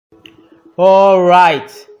Alright,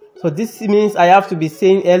 so this means I have to be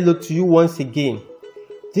saying hello to you once again.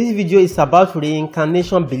 This video is about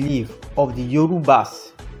reincarnation belief of the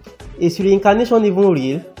Yorubas. Is reincarnation even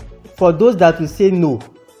real? For those that will say no,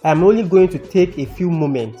 I am only going to take a few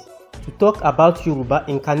moments to talk about Yoruba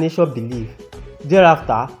incarnation belief.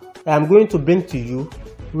 Thereafter, I am going to bring to you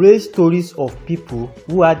real stories of people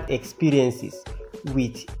who had experiences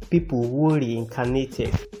with people who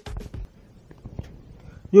reincarnated.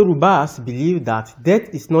 Yorubas believe that death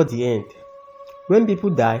is not the end. When people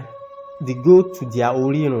die, they go to their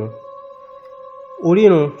Orírun.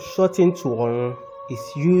 Orírun, shortened to Ọ̀run, is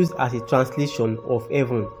used as a translation of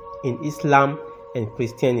heaven in Islam and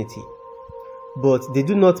Christianity, but they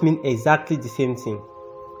do not mean exactly the same thing.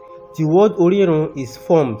 The word Orírun is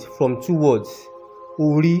formed from two words,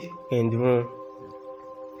 Ori and Run.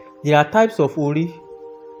 There are types of Ori.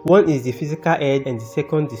 One is the physical head and the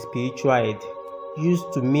second the spiritual head,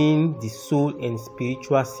 used to mean the soul and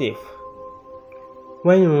spiritual self.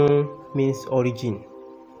 When Run means origin.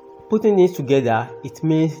 Putting these together, it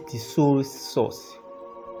means the soul's source.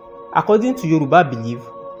 According to Yoruba belief,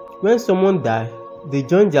 when someone dies, they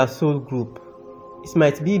join their soul group. It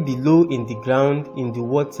might be below in the ground, in the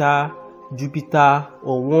water, Jupiter,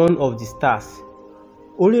 or one of the stars.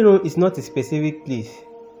 Orírun is not a specific place.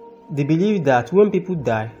 They believe that when people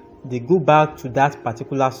die, they go back to that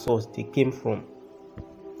particular source they came from.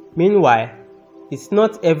 Meanwhile, it's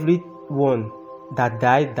not everyone that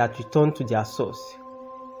died that return to their source.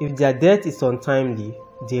 If their death is untimely,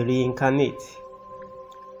 they reincarnate.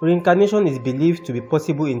 Reincarnation is believed to be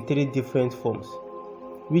possible in three different forms,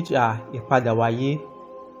 which are Ìpadàwáyé.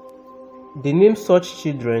 They name such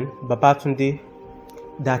children Babatunde,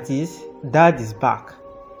 that is, dad is back,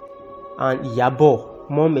 and Ìyábọ̀,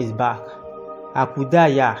 mom is back,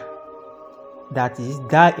 Àkúdàáyá, that is,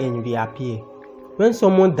 die and reappear. When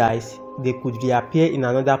someone dies, they could reappear in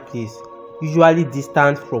another place, usually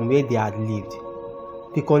distant from where they had lived.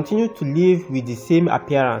 They continue to live with the same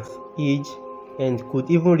appearance, age, and could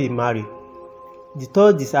even remarry. The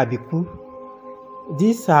third is Abiku.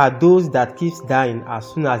 These are those that keep dying as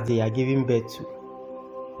soon as they are giving birth to.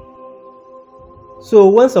 So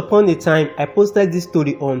once upon a time, I posted this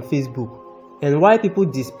story on Facebook, and while people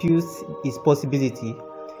dispute its possibility,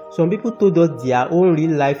 some people told us their own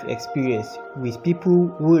real life experience with people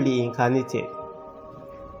who reincarnated.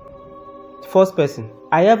 First person,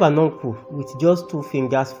 I have an uncle with just 2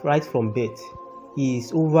 fingers right from birth. He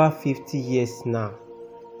is over 50 years now,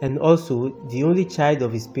 and also the only child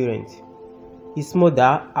of his parents. His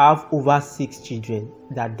mother have over 6 children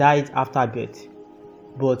that died after birth,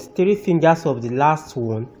 but 3 fingers of the last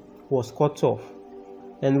one was cut off,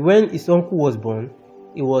 and when his uncle was born,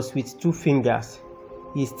 he was with 2 fingers.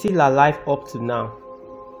 He is still alive up to now.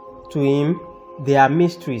 To him, there are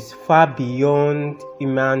mysteries far beyond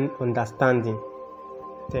human understanding.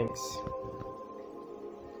 Thanks.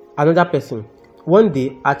 Another person. One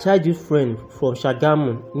day, a childhood friend from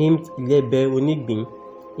Shagamu named Ilebe Onigbin,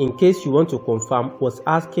 in case you want to confirm, was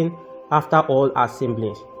asking after all her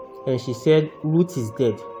siblings, and she said Ruth is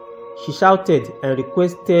dead. She shouted and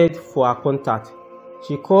requested for her contact.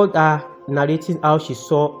 She called her, narrating how she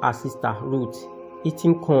saw her sister Ruth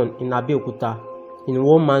eating corn in Abeokuta in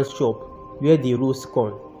one man's shop where they roast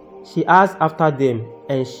corn. She asked after them,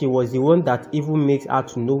 and she was the one that even makes her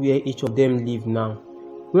to know where each of them live now.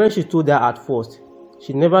 When she told her at first,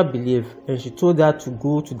 she never believed, and she told her to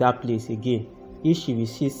go to that place again if she will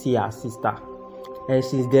see her sister. And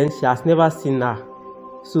since then, she has never seen her.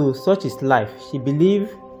 So such is life. She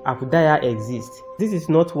believed Àkúdàáyá exists. This is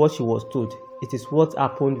not what she was told. It is what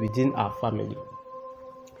happened within her family.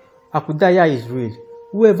 Àkúdàáyá is real.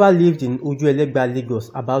 Whoever lived in Ojuelegba, Lagos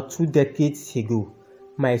about 2 decades ago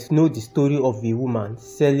might know the story of a woman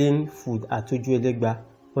selling food at Ojuelegba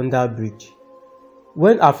under bridge.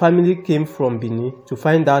 When her family came from Benin to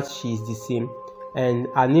find out she is the same, and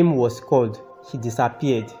her name was called, she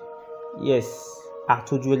disappeared. Yes, at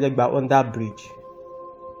Ojuelegba under bridge.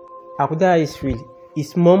 Àkúdàáyá is real.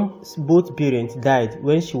 His mom's both parents died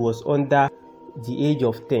when she was under the age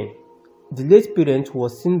of 10. The late parent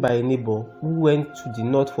was seen by a neighbor who went to the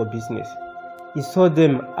north for business. He saw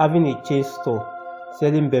them having a chain store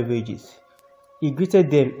selling beverages. He greeted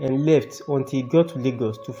them and left until he got to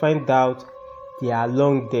Lagos to find out they are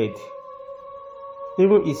long dead.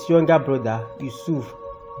 Even his younger brother, Yusuf,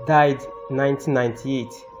 died in 1998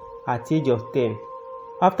 at the age of 10.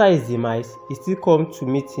 After his demise, he still came to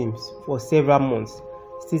meet him for several months,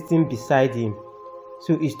 sitting beside him.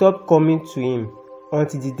 So he stopped coming to him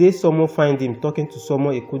until the day someone found him talking to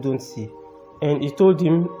someone he couldn't see, and he told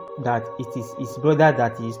him that it is his brother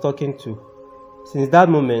that he is talking to. Since that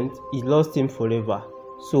moment, he lost him forever.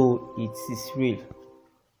 So it is real.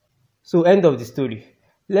 So end of the story.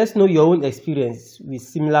 Let's know your own experience with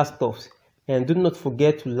similar stuffs, and do not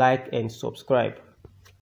forget to like and subscribe.